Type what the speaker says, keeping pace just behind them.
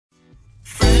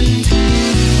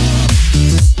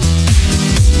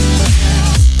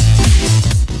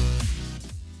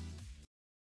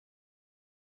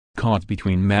caught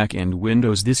between Mac and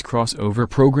Windows, this crossover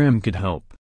program could help.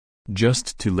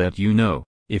 Just to let you know,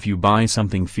 if you buy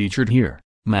something featured here,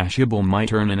 Mashable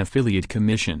might earn an affiliate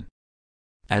commission.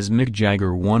 As Mick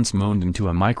Jagger once moaned into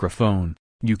a microphone,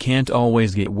 you can't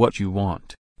always get what you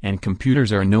want, and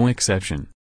computers are no exception.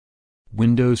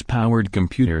 Windows-powered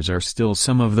computers are still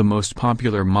some of the most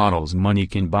popular models money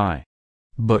can buy.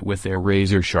 But with their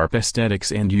razor-sharp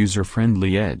aesthetics and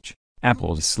user-friendly edge,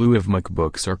 Apple's slew of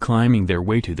MacBooks are climbing their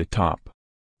way to the top.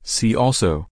 See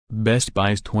also, Best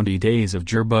Buy's 20 Days of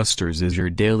Doorbusters is your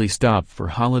daily stop for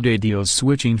holiday deals.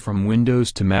 Switching from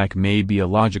Windows to Mac may be a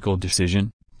logical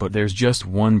decision, but there's just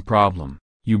one problem: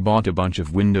 you bought a bunch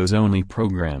of Windows-only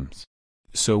programs.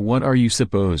 So what are you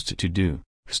supposed to do?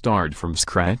 Start from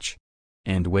scratch?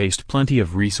 And waste plenty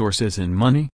of resources and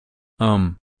money?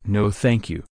 No thank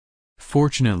you.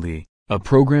 Fortunately, a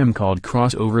program called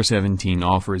Crossover 17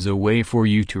 offers a way for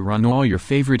you to run all your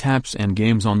favorite apps and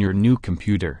games on your new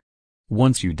computer.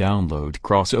 Once you download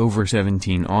Crossover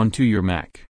 17 onto your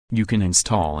Mac, you can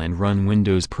install and run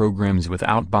Windows programs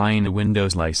without buying a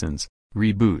Windows license,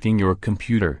 rebooting your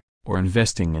computer, or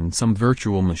investing in some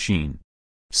virtual machine.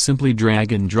 Simply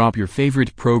drag and drop your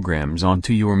favorite programs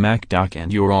onto your Mac dock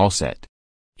and you're all set.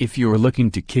 If you're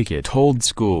looking to kick it old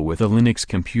school with a Linux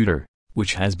computer,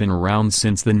 which has been around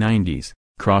since the 90s,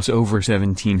 Crossover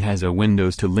 17 has a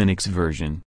Windows to Linux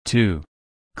version, too.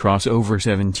 Crossover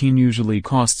 17 usually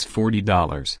costs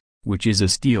 $40, which is a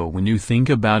steal when you think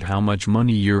about how much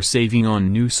money you're saving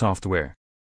on new software.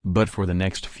 But for the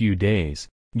next few days,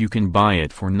 you can buy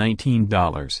it for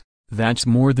 $19, that's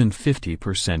more than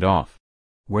 50% off.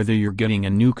 Whether you're getting a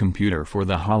new computer for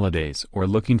the holidays or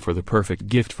looking for the perfect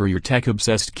gift for your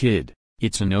tech-obsessed kid,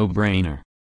 it's a no-brainer.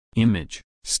 Image,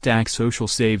 Stack Social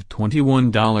saved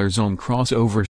 $21 on Crossover